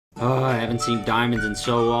Oh, I haven't seen diamonds in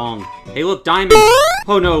so long. Hey, look, diamonds!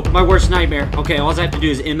 Oh no, my worst nightmare. Okay, all I have to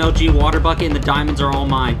do is MLG water bucket and the diamonds are all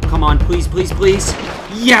mine. Come on, please, please, please.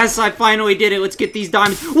 Yes, I finally did it. Let's get these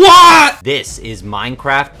diamonds. What? This is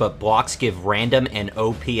Minecraft, but blocks give random and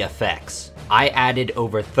OP effects. I added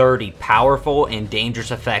over 30 powerful and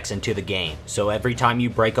dangerous effects into the game. So every time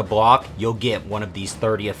you break a block, you'll get one of these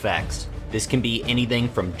 30 effects. This can be anything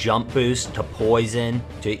from jump boost to poison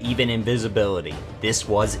to even invisibility. This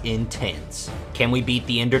was intense. Can we beat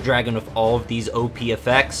the Ender Dragon with all of these OP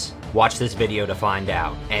effects? Watch this video to find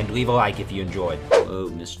out, and leave a like if you enjoyed. Hello,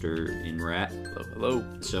 Mr. Inrat. Hello,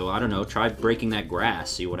 hello. So, I don't know, try breaking that grass,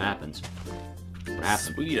 see what happens. What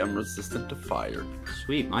happened? Sweet, I'm resistant to fire.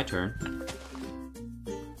 Sweet, my turn.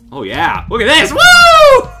 Oh yeah, look at this, woo!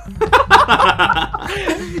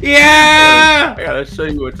 Yeah! I gotta show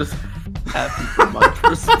you what just happened from my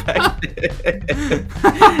perspective.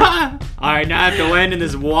 Alright, now I have to land in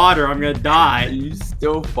this water, I'm gonna die. Are you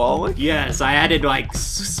still falling? Yes, I added like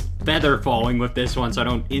feather falling with this one so I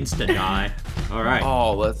don't insta-die. Alright.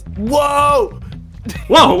 Oh, let's... Whoa!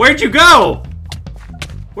 Whoa, where'd you go?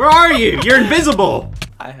 Where are you? You're invisible!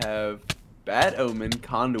 I have Bad Omen,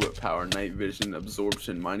 Conduit Power, Night Vision,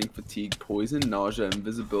 Absorption, Mining Fatigue, Poison, Nausea,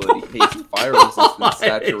 Invisibility, Haste, Fire Resistance,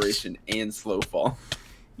 Saturation, and Slow Fall.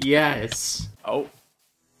 Yes. Oh.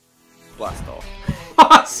 Blast off.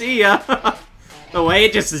 See ya! The way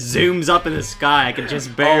it just zooms up in the sky, I can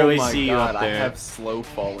just barely see you up there. I have slow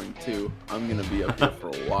falling too. I'm gonna be up here for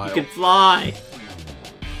a while. You can fly!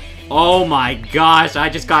 Oh my gosh, I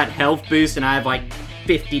just got health boost and I have like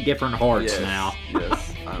 50 different hearts now.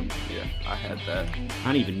 Yes, yeah, I had that. I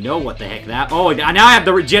don't even know what the heck that... Oh, now I have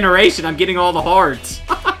the regeneration, I'm getting all the hearts.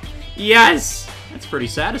 Yes! That's pretty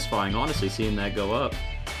satisfying, honestly, seeing that go up.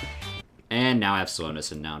 And now I have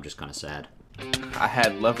slowness, and now I'm just kind of sad. I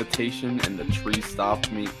had levitation, and the tree stopped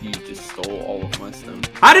me. He just stole all of my stone.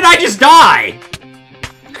 How did I just die?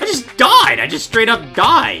 I just died. I just straight up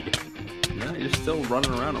died. Yeah, you're still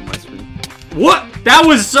running around on my screen. What? That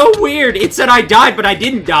was so weird. It said I died, but I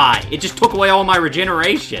didn't die. It just took away all my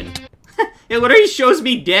regeneration. It literally shows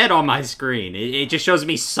me dead on my screen. It just shows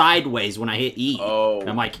me sideways when I hit E. Oh, and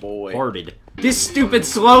I'm like, boy. Farted. This stupid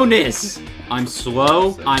slowness. I'm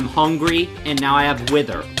slow, I'm hungry, and now I have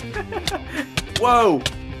wither. Whoa!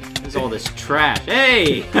 There's all this trash.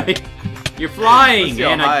 Hey! You're flying,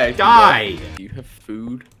 and I died. Do you have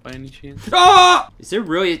food by any chance? Oh! Is there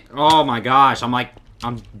really? Oh my gosh! I'm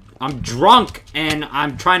drunk, and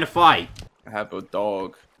I'm trying to fight. I have a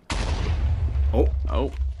dog. Oh!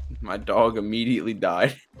 Oh! My dog immediately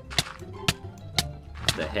died.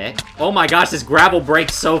 The heck? Oh my gosh! This gravel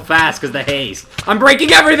breaks so fast because the haze. I'm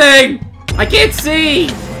breaking everything. I can't see.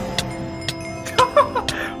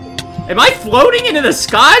 Am I floating into the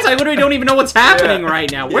skies? I literally don't even know what's happening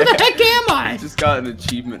right now. Where the heck am I? I just got an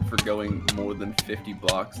achievement for going more than 50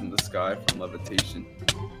 blocks in the sky from levitation.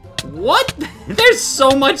 What? There's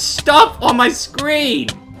so much stuff on my screen.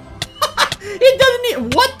 It doesn't even...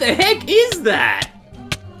 What the heck is that?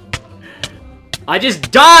 I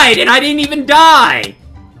just died and I didn't even die.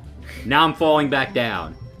 Now I'm falling back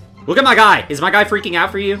down. Look at my guy. Is my guy freaking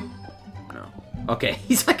out for you? No. Okay,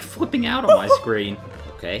 he's like flipping out on my screen.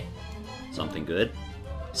 Okay. Something good.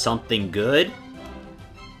 Something good.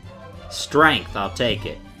 Strength, I'll take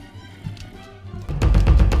it.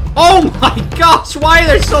 Oh my gosh, why are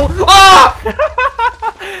there so... Ah!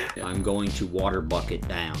 I'm going to water bucket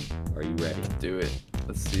down. Are you ready? Do it.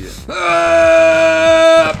 Let's see it.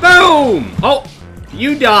 Boom! Oh,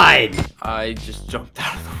 you died. I just jumped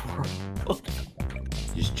out of the world.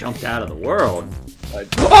 You just jumped out of the world.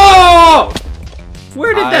 Oh!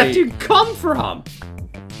 Where did that dude come from?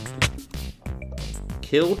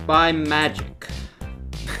 Killed by magic.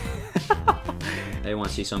 Hey, want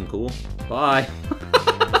to see something cool? Bye.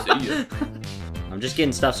 See ya. I'm just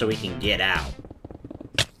getting stuff so we can get out.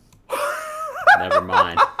 Never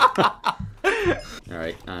mind.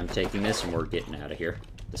 Alright, I'm taking this and we're getting out of here.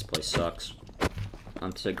 This place sucks.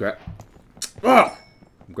 I'm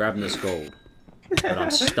grabbing this gold. But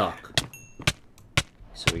I'm stuck.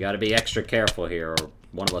 So we gotta be extra careful here, or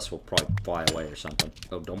one of us will probably fly away or something.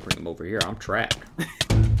 Oh, don't bring him over here. I'm trapped.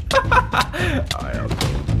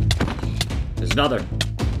 There's another.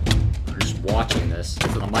 I'm just watching this.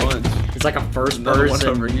 I'm like, it's like a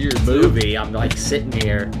first-person movie. I'm like sitting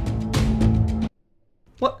here.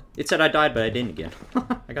 What? It said I died, but I didn't again.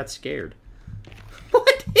 I got scared.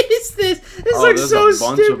 What is this? This looks so stupid. There's a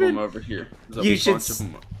bunch of them over here.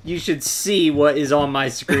 You should see what is on my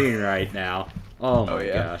screen right now. Oh my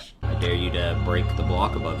gosh. I dare you to break the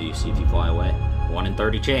block above you, see if you fly away. 1 in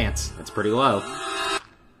 30 chance. That's pretty low.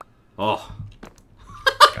 Oh.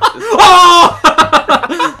 Got this. Oh!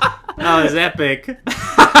 That was epic.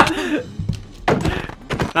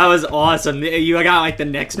 That was awesome. You got like the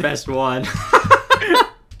next best one.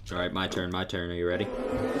 Alright, my turn. Are you ready?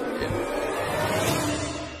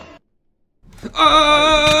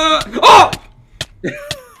 Oh!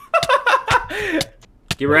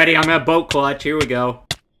 Get ready, I'm gonna boat clutch. Here we go.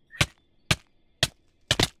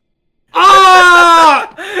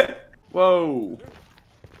 Ah! Whoa.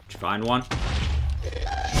 Did you find one?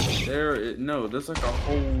 No, there's like a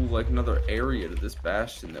whole, like, another area to this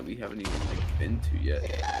bastion that we haven't even, like, been to yet.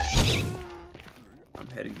 I'm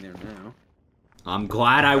heading there now. I'm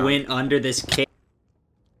glad I went under this cave.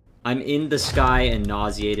 I'm in the sky and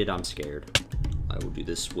nauseated. I'm scared. I will do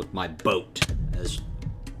this with my boat as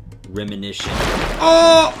reminiscence.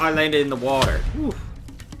 Oh! I landed in the water. Whew.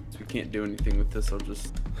 So we can't do anything with this, I'll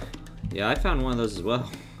just... Yeah, I found one of those as well.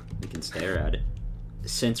 We can stare at it.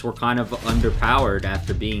 Since we're kind of underpowered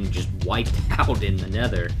after being just wiped out in the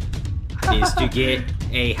nether, is to get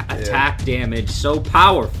a attack damage so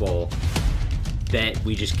powerful that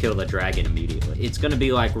we just kill the dragon immediately. It's gonna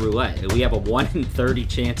be like roulette. We have a 1 in 30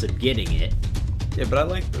 chance of getting it. Yeah, but I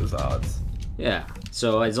like those odds. Yeah,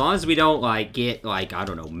 so as long as we don't, like, get, like, I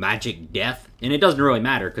don't know, magic death, and it doesn't really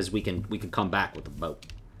matter, because we can come back with the boat.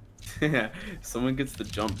 Yeah, someone gets the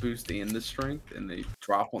jump boost and the strength, and they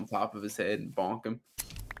drop on top of his head and bonk him.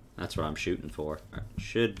 That's what I'm shooting for.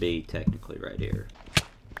 Should be technically right here.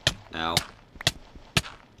 Ow.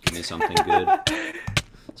 Give me something good.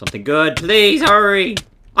 Something good, please hurry!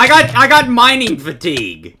 I got mining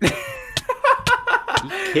fatigue! You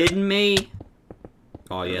kidding me?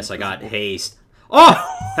 Oh yes, I got haste. Oh!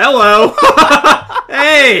 Hello!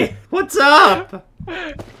 Hey! What's up?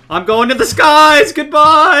 I'm going to the skies!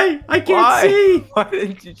 Goodbye! I can't see! Why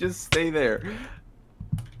didn't you just stay there?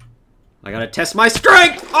 I gotta test my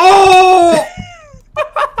strength! Oh!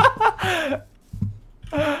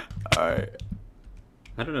 Alright.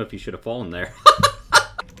 I don't know if you should have fallen there.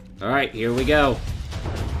 Alright, here we go.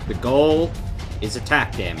 The goal is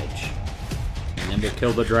attack damage. And then we'll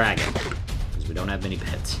kill the dragon. Because we don't have many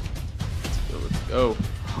pets. Let's go.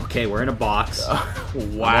 Okay, we're in a box.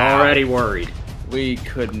 Wow. I'm already worried. We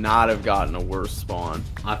could not have gotten a worse spawn.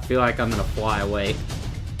 I feel like I'm gonna fly away.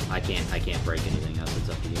 I can't break anything else. It's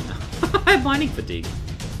up to you now. I have mining fatigue.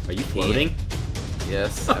 Are you floating?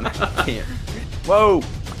 Yes, and I can't. Whoa!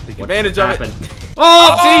 Take advantage of it.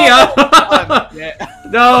 Oh, see ya! Yeah.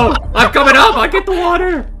 No! I'm coming up! I get the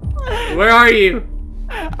water! Where are you?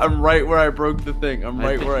 I'm right where I broke the thing. I'm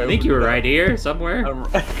right where I think you were right here, somewhere. I'm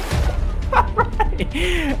right.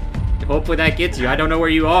 Hopefully that gets you. I don't know where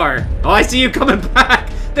you are. Oh, I see you coming back!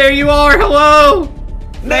 There you are! Hello!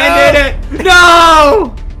 Landed it!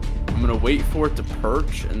 No! I'm gonna wait for it to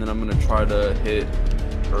perch, and then I'm gonna try to hit,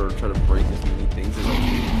 or try to break as many things as I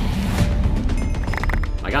can.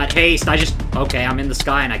 I got haste. Okay, I'm in the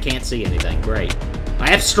sky and I can't see anything. Great. I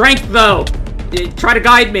have strength, though! Try to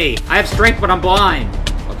guide me. I have strength, but I'm blind.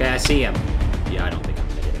 Okay, I see him. Yeah, I don't think I'm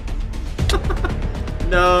gonna hit him.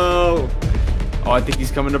 No! Oh, I think he's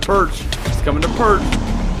coming to perch. He's coming to perch.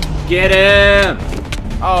 Get him!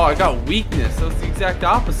 Oh, I got weakness. That was the exact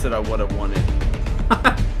opposite of what I wanted.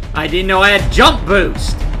 I didn't know I had jump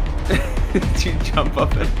boost! Did you jump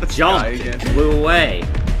up in the sky again? Flew away.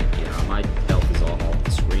 Yeah, my health is all off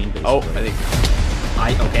the screen, basically. Oh, I think...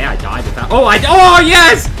 Okay, I died without... Oh,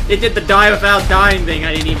 yes! It did the die without dying thing.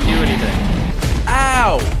 I didn't even do anything.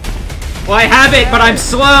 Ow! Well, I have it, but I'm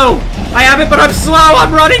slow! I have it, but I'm slow!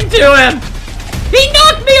 I'm running to him! He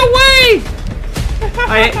knocked me away!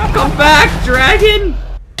 Come back, dragon!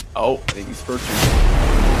 Oh, I think he's perching.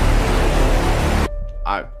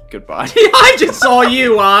 Goodbye. I just saw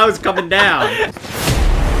you while I was coming down.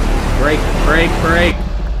 Break.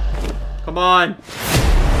 Come on.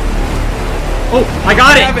 Oh, I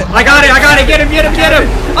got it! I got it! Get him!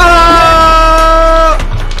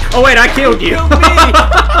 Oh wait, I killed you.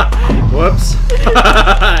 Whoops.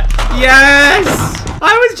 Yes!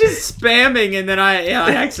 I was just spamming and then I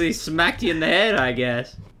actually smacked you in the head, I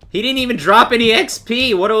guess. He didn't even drop any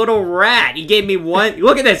XP. What a little rat. He gave me one.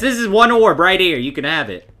 Look at this. This is one orb right here. You can have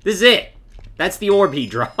it. This is it. That's the orb he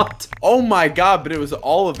dropped. Oh my god, but it was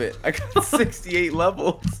all of it. I got 68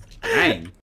 levels. Dang.